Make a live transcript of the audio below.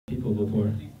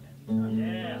before.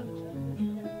 Yeah.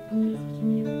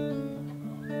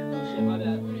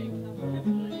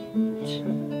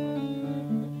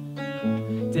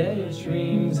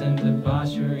 Daydreams and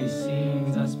debauchery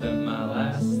scenes. I spent my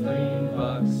last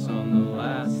 $3 on the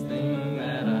last thing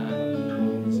that I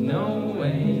need. There's no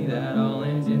way that I'll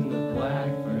end in the black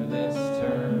for this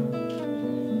term.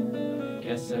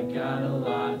 Guess I got a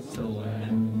lot to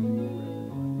learn.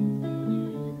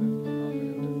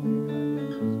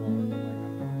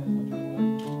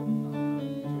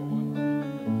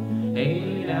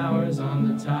 8 hours on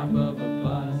the top of a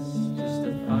bus just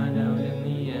to find out in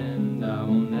the end I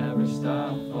will never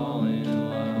stop falling in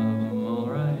love. I'm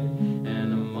alright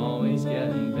and I'm always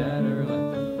getting better.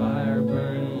 Let the fire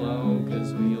burn low,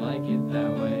 cause we like it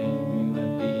that way. We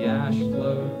let the ash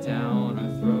float down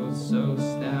our throats so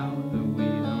stout that we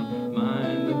don't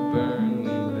mind the burn. We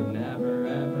would never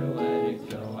ever let it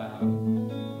go out.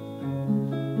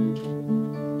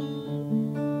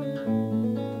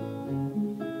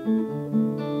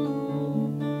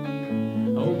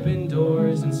 Open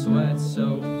doors and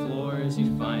sweat-soaked floors.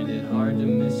 You find it hard to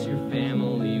miss your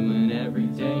family when every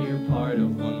day you're part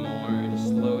of one more. Just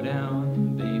slow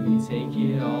down, baby, take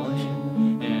it all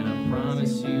in, and I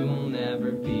promise you will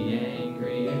never be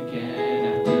angry again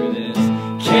after this.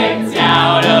 Kicked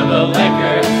out of the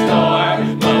liquor store,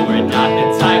 but we're not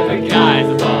the type of guys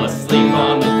that fall asleep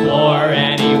on the floor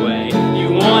anyway.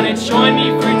 You wanna join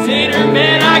me for dinner,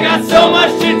 man? I got so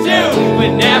much to do,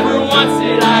 but never once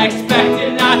did I expect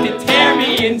it not to tear me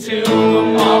in two.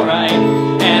 I'm alright,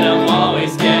 and I'm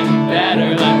always getting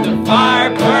better. Let the fire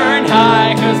burn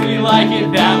high, cause we like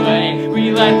it that way.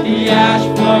 We let the ash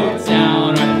float down